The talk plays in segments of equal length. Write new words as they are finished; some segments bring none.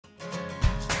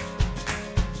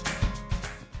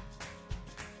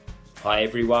Hi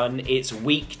everyone, it's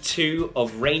week 2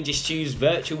 of Ranger Stu's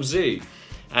Virtual Zoo,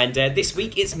 and this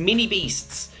week it's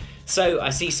Minibeasts. So I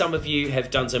see some of you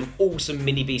have done some awesome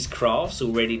Minibeast crafts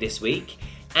already this week,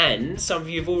 and some of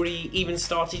you have already even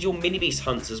started your Minibeast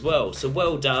hunts as well, so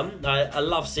well done. I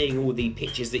love seeing all the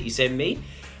pictures that you send me.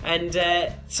 And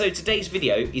so today's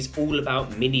video is all about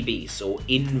Minibeasts, or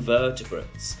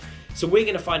invertebrates. So we're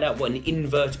going to find out what an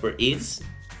invertebrate is,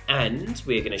 and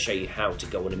we're going to show you how to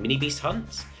go on a Minibeast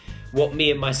hunt, what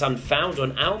me and my son found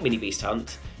on our Minibeast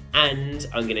hunt, and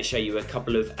I'm going to show you a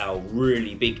couple of our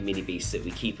really big Minibeasts that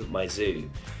we keep at my zoo.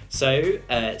 So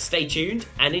stay tuned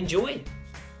and enjoy.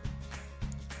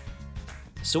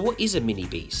 So what is a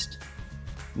Minibeast?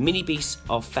 Minibeasts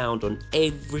are found on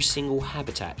every single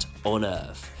habitat on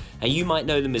Earth, and you might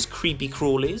know them as creepy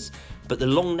crawlies, but the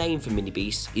long name for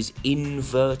Minibeasts is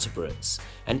invertebrates,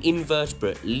 and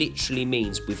invertebrate literally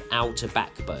means without a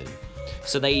backbone.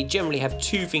 So they generally have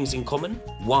two things in common.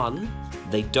 One,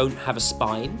 they don't have a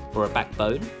spine or a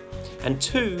backbone, and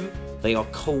two, they are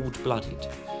cold-blooded.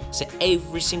 So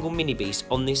every single Minibeast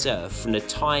on this earth, from the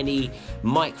tiny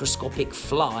microscopic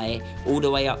fly all the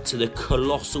way up to the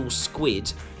colossal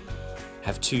squid,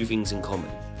 have two things in common.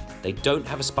 They don't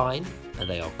have a spine and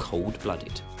they are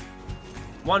cold-blooded.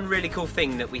 One really cool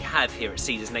thing that we have here at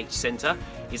Cedars Nature Centre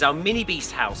is our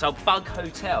Minibeast house, our bug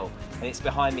hotel, and it's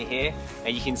behind me here,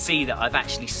 and you can see that I've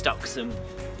actually stuck some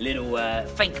little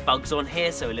fake bugs on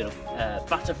here, so a little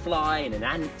butterfly and an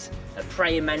ant, a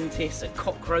praying mantis, a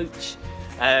cockroach,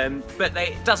 but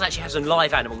it does actually have some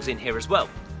live animals in here as well.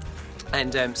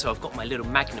 And so I've got my little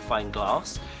magnifying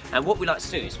glass, and what we like to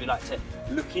do is we like to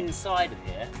look inside of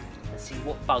here and see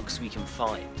what bugs we can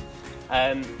find.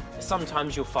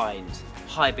 Sometimes you'll find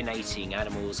hibernating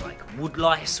animals like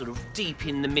woodlice sort of deep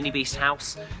in the Minibeast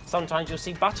house. Sometimes you'll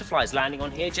see butterflies landing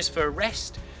on here just for a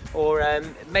rest, or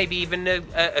maybe even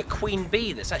a queen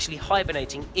bee that's actually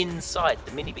hibernating inside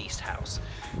the Minibeast house.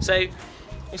 So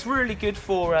it's really good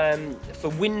for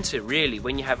winter, really,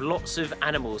 when you have lots of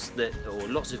animals or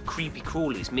lots of creepy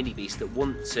crawlies, Minibeasts, that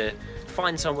want to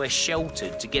find somewhere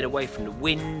sheltered to get away from the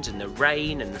wind and the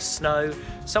rain and the snow,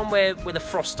 somewhere where the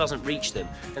frost doesn't reach them.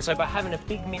 And so by having a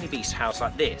big Minibeast house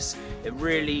like this, it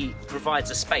really provides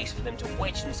a space for them to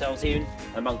wedge themselves in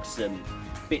amongst some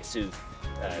bits of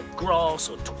grass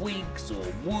or twigs or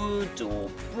wood or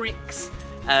bricks.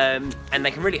 And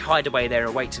they can really hide away there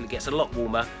and wait till it gets a lot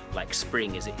warmer, like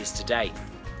spring as it is today.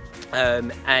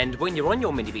 And when you're on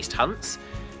your Minibeast hunts,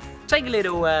 take a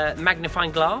little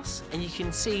magnifying glass and you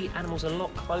can see animals a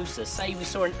lot closer. Say we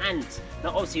saw an ant.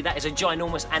 Now obviously that is a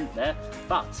ginormous ant there,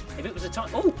 but if it was a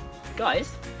tiny... Oh,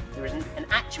 guys, there is an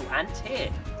actual ant here.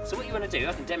 So what you want to do,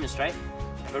 I can demonstrate,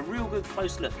 have a real good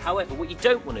close look. However, what you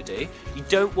don't want to do, you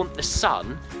don't want the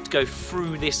sun to go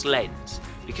through this lens.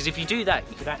 Because if you do that,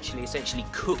 you could actually essentially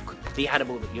cook the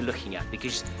animal that you're looking at,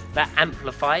 because that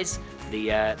amplifies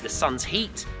the sun's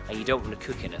heat, and you don't want to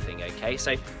cook anything, okay?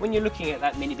 So when you're looking at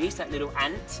that Minibeast, that little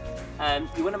ant,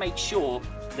 you want to make sure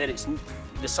that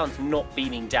the sun's not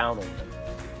beaming down on them.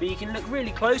 But you can look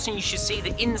really close and you should see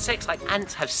the insects, like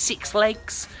ants, have 6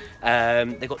 legs.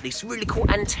 They've got these really cool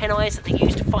antennae that they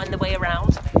use to find their way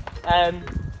around.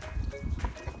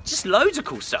 Just loads of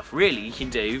cool stuff, really, you can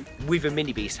do with a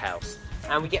Minibeast house.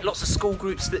 And we get lots of school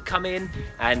groups that come in,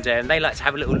 and they like to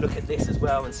have a little look at this as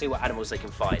well and see what animals they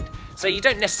can find. So you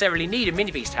don't necessarily need a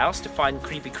Minibeast house to find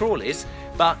creepy crawlies,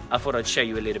 but I thought I'd show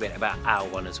you a little bit about our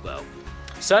one as well.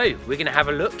 So we're going to have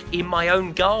a look in my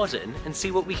own garden and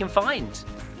see what we can find.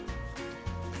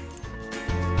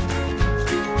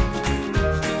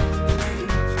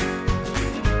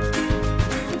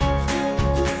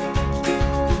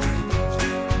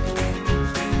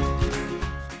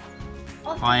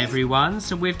 Hi everyone,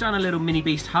 so we've done a little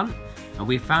Minibeast hunt and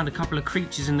we've found a couple of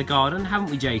creatures in the garden, haven't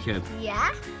we, Jacob?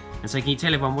 Yeah. And so can you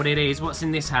tell everyone what it is? What's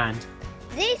in this hand?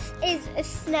 This is a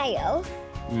snail.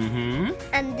 Mm-hmm.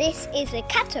 And this is a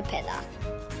caterpillar.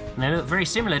 And they look very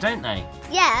similar, don't they?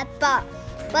 Yeah, but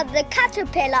the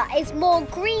caterpillar is more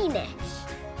greenish.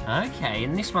 Okay,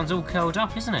 and this one's all curled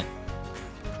up, isn't it?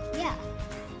 Yeah.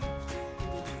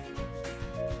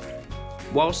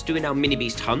 Whilst doing our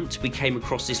Minibeast hunt, we came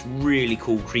across this really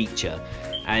cool creature,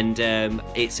 and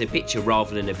it's a picture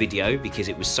rather than a video because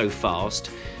it was so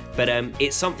fast, but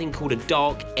it's something called a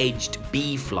dark-edged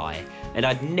bee fly, and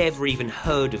I'd never even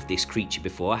heard of this creature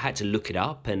before. I had to look it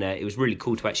up, and it was really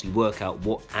cool to actually work out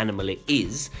what animal it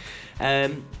is.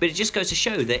 But it just goes to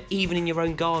show that even in your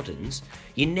own gardens,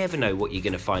 you never know what you're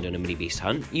going to find on a Minibeast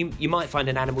hunt. You might find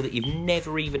an animal that you've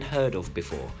never even heard of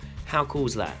before. How cool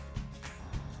is that?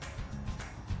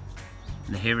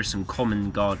 And here are some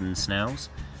common garden snails.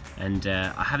 and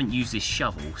I haven't used this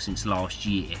shovel since last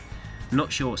year.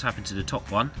 Not sure what's happened to the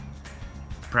top one.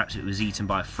 Perhaps it was eaten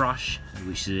by a thrush,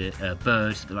 which is a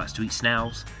bird that likes to eat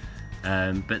snails.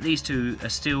 But these two are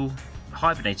still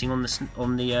hibernating on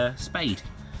the spade.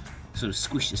 Sort of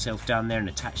squish yourself down there and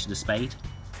attach to the spade,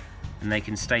 and they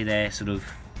can stay there sort of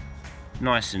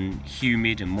nice and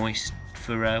humid and moist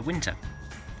for winter.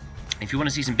 If you want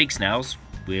to see some big snails,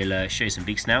 we'll show you some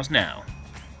big snails now.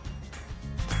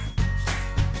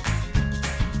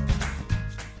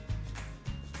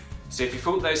 So if you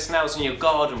thought those snails in your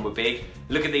garden were big,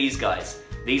 look at these guys.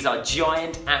 These are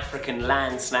giant African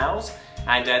land snails.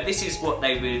 And this is what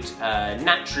they would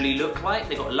naturally look like.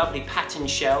 They've got a lovely patterned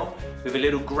shell with a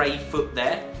little grey foot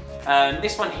there.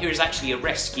 This one here is actually a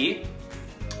rescue,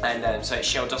 and so its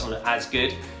shell doesn't look as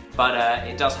good, but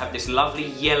it does have this lovely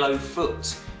yellow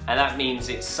foot, and that means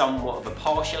it's somewhat of a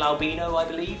partial albino, I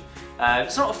believe.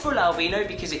 It's not a full albino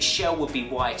because its shell would be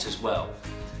white as well.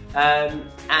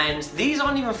 And these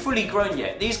aren't even fully grown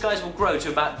yet. These guys will grow to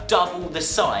about double the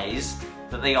size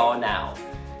that they are now.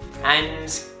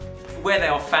 And where they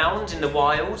are found in the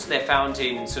wild, they're found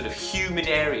in sort of humid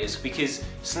areas, because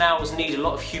snails need a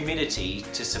lot of humidity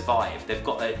to survive. They've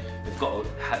got to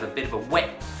have a bit of a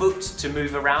wet foot to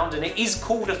move around, and it is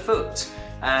called a foot.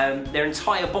 Their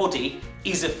entire body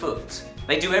is a foot.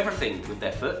 They do everything with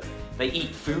their foot. They eat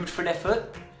food for their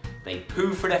foot. They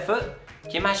poo for their foot.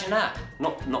 Can you imagine that?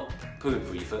 Not pooing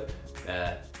for your foot.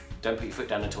 Don't put your foot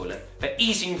down the toilet. But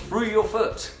eating through your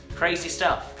foot. Crazy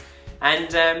stuff.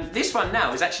 And this one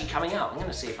now is actually coming out. I'm going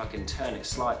to see if I can turn it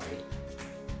slightly.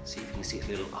 See if you can see its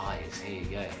little eyes. Here you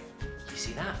go. You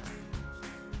see that?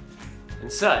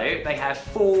 And so they have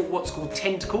 4 what's called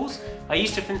tentacles. I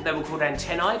used to think they were called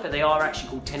antennae, but they are actually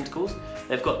called tentacles.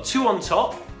 They've got 2 on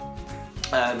top,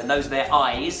 and those are their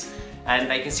eyes. And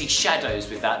they can see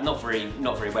shadows with that, not very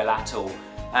well at all.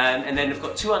 And then they've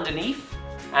got 2 underneath,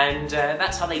 and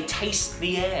that's how they taste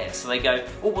the air. So they go,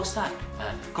 oh, what's that?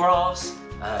 Grass.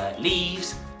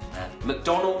 Leaves,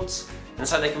 McDonald's, and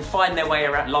so they can find their way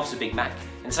around. Loves a Big Mac,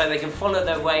 and so they can follow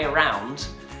their way around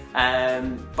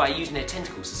by using their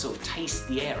tentacles to sort of taste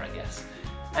the air, I guess.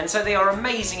 And so they are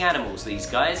amazing animals, these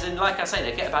guys, and like I say,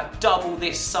 they get about double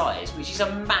this size, which is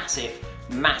a massive,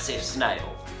 massive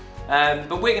snail.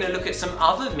 But we're going to look at some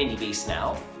other mini beasts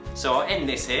now, so I'll end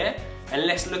this here, and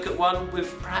let's look at one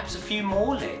with perhaps a few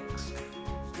more legs.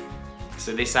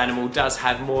 So this animal does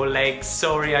have more legs.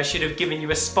 Sorry, I should have given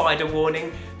you a spider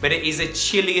warning, but it is a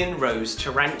Chilean rose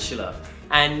tarantula.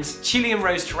 And Chilean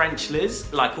rose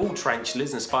tarantulas, like all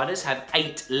tarantulas and spiders, have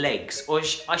 8 legs, or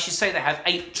I should say they have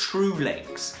 8 true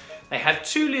legs. They have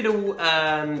 2 little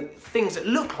things that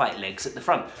look like legs at the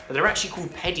front, but they're actually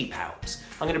called pedipalps.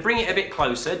 I'm going to bring it a bit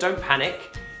closer, don't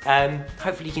panic.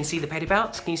 Hopefully you can see the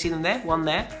pedipalps. Can you see them there? One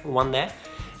there, one there.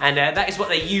 And that is what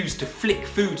they use to flick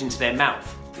food into their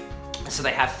mouth. So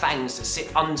they have fangs that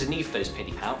sit underneath those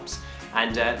pedipalps,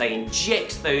 and they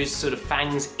inject those sort of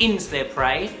fangs into their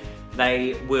prey.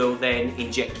 They will then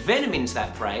inject venom into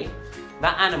that prey.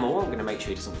 That animal, I'm going to make sure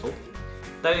he doesn't fall.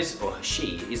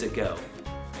 She is a girl.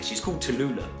 She's called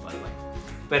Tallulah, by the way.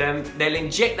 But they'll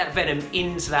inject that venom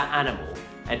into that animal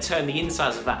and turn the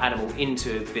insides of that animal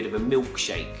into a bit of a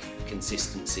milkshake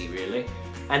consistency, really.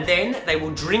 And then they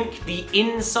will drink the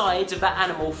insides of that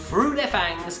animal through their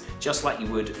fangs, just like you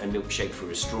would a milkshake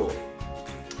through a straw.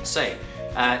 So,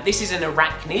 this is an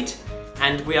arachnid,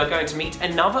 and we are going to meet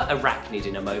another arachnid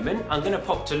in a moment. I'm going to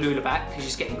pop Tallulah back because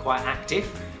she's getting quite active.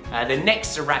 The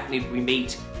next arachnid we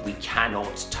meet, we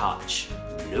cannot touch.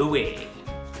 No way.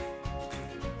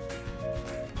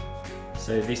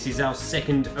 So this is our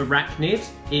second arachnid.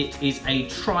 It is a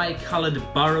tri-coloured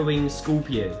burrowing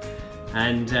scorpion.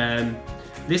 And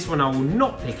this one I will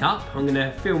not pick up. I'm going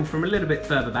to film from a little bit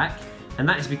further back, and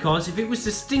that is because if it was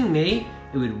to sting me,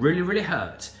 it would really, really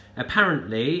hurt.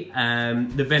 Apparently,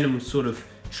 the venom sort of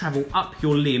travel up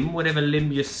your limb, whatever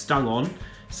limb you're stung on.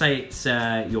 Say it's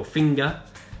your finger,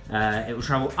 it will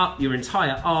travel up your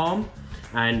entire arm,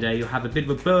 and you'll have a bit of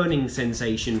a burning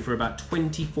sensation for about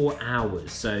 24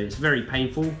 hours. So it's very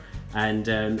painful, and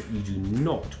you do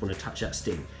not want to touch that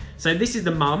sting. So this is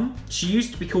the mum. She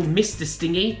used to be called Mr.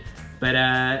 Stingy, but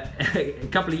a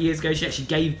couple of years ago she actually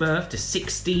gave birth to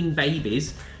 16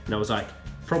 babies, and I was like,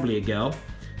 probably a girl.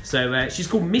 So she's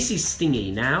called Mrs.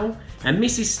 Stingy now, and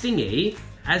Mrs. Stingy,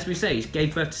 as we say,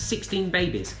 gave birth to 16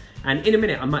 babies. And in a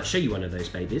minute I might show you one of those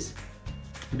babies.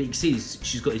 But you can see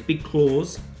she's got these big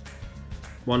claws,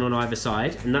 one on either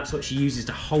side, and that's what she uses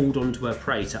to hold onto her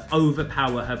prey, to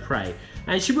overpower her prey.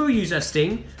 And she will use her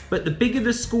sting, but the bigger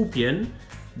the scorpion,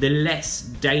 the less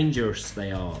dangerous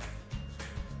they are.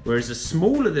 Whereas the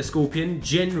smaller the scorpion,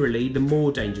 generally the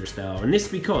more dangerous they are. And this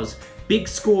is because big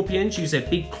scorpions use their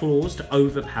big claws to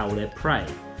overpower their prey.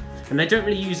 And they don't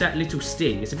really use that little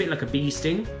sting. It's a bit like a bee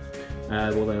sting,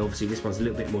 although obviously this one's a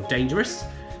little bit more dangerous.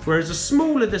 Whereas the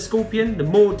smaller the scorpion, the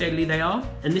more deadly they are.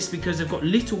 And this is because they've got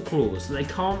little claws that they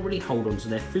can't really hold onto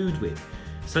their food with.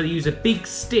 So they use a big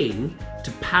sting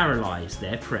to paralyse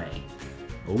their prey.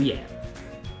 Oh yeah.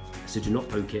 So do not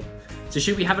poke it. So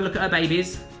should we have a look at our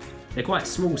babies? They're quite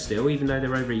small still, even though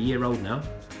they're over a year old now.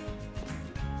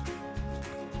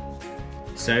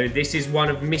 So this is one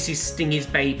of Mrs. Stingy's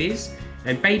babies.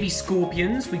 And baby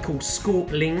scorpions we call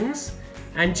scorplings.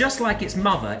 And just like its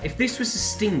mother, if this was to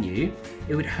sting you,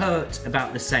 it would hurt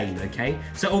about the same, okay?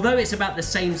 So although it's about the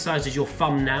same size as your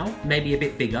thumb now, maybe a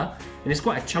bit bigger, and it's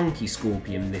quite a chunky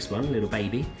scorpion, this one, little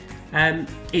baby,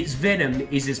 its venom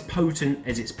is as potent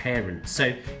as its parent. So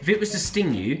if it was to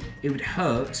sting you, it would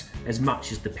hurt as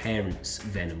much as the parent's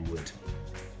venom would.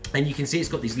 And you can see it's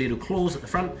got these little claws at the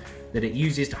front that it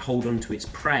uses to hold on to its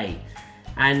prey.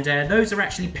 And those are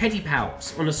actually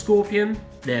pedipalps. On a scorpion,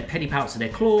 they're pedipalps are their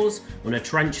claws. On a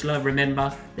tarantula,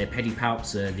 remember, their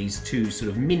pedipalps are these two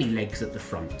sort of mini legs at the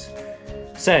front.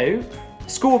 So,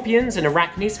 scorpions and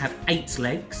arachnids have 8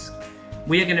 legs.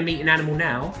 We are going to meet an animal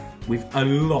now with a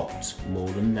lot more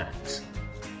than that.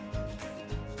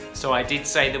 So I did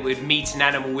say that we'd meet an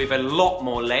animal with a lot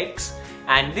more legs.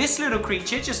 And this little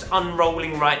creature, just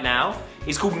unrolling right now,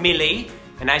 is called Millie.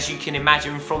 And as you can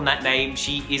imagine from that name,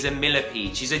 she is a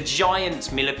millipede. She's a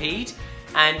giant millipede,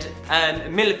 and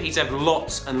millipedes have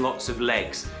lots and lots of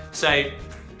legs. So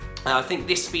I think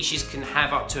this species can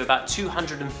have up to about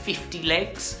 250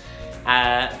 legs.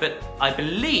 But I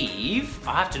believe,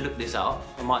 I have to look this up,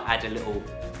 I might add a little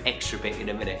extra bit in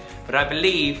a minute, but I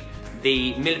believe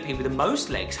the millipede with the most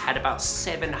legs had about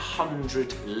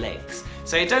 700 legs.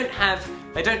 So they don't have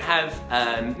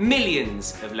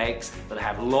millions of legs, but they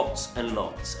have lots and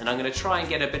lots. And I'm going to try and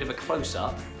get a bit of a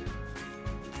close-up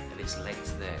of its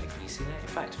legs there. Can you see that? In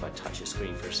fact, if I touch the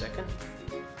screen for a second,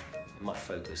 it might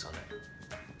focus on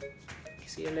it. You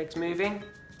see her legs moving?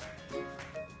 There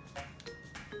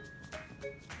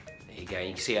you go.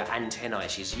 You can see her antennae.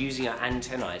 She's using her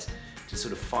antennae to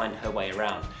sort of find her way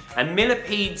around. And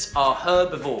millipedes are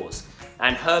herbivores,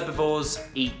 and herbivores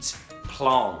eat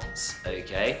plants,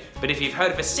 okay? But if you've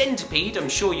heard of a centipede, I'm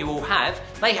sure you all have,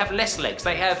 they have less legs.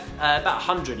 They have about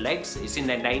 100 legs, it's in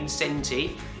their name,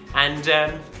 centi.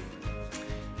 And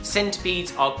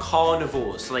centipedes are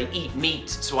carnivores, so they eat meat,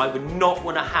 so I would not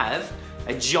want to have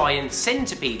a giant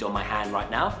centipede on my hand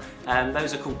right now.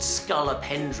 Those are called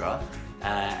scolopendra.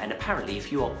 And apparently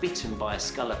if you are bitten by a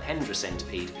scolopendra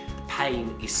centipede, the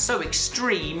pain is so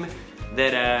extreme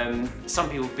that some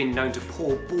people have been known to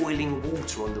pour boiling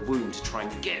water on the wound to try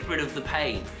and get rid of the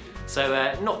pain.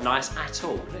 So not nice at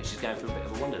all. Look, she's going for a bit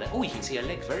of a wander there. Oh, you can see her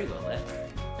legs very well there.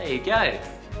 There you go.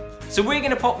 So we're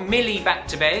going to pop Millie back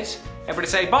to bed. Everybody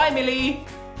say bye, Millie.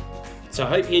 So I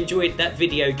hope you enjoyed that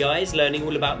video, guys, learning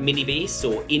all about mini beasts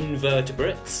or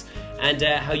invertebrates, and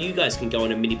how you guys can go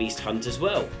on a mini beast hunt as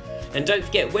well. And don't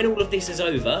forget, when all of this is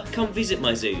over, come visit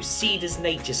my zoo, Cedars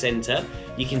Nature Centre.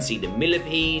 You can see the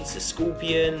millipedes, the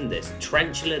scorpion, the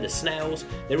tarantula, the snails.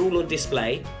 They're all on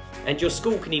display. And your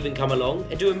school can even come along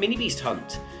and do a mini beast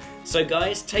hunt. So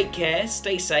guys, take care,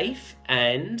 stay safe,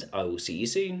 and I will see you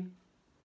soon.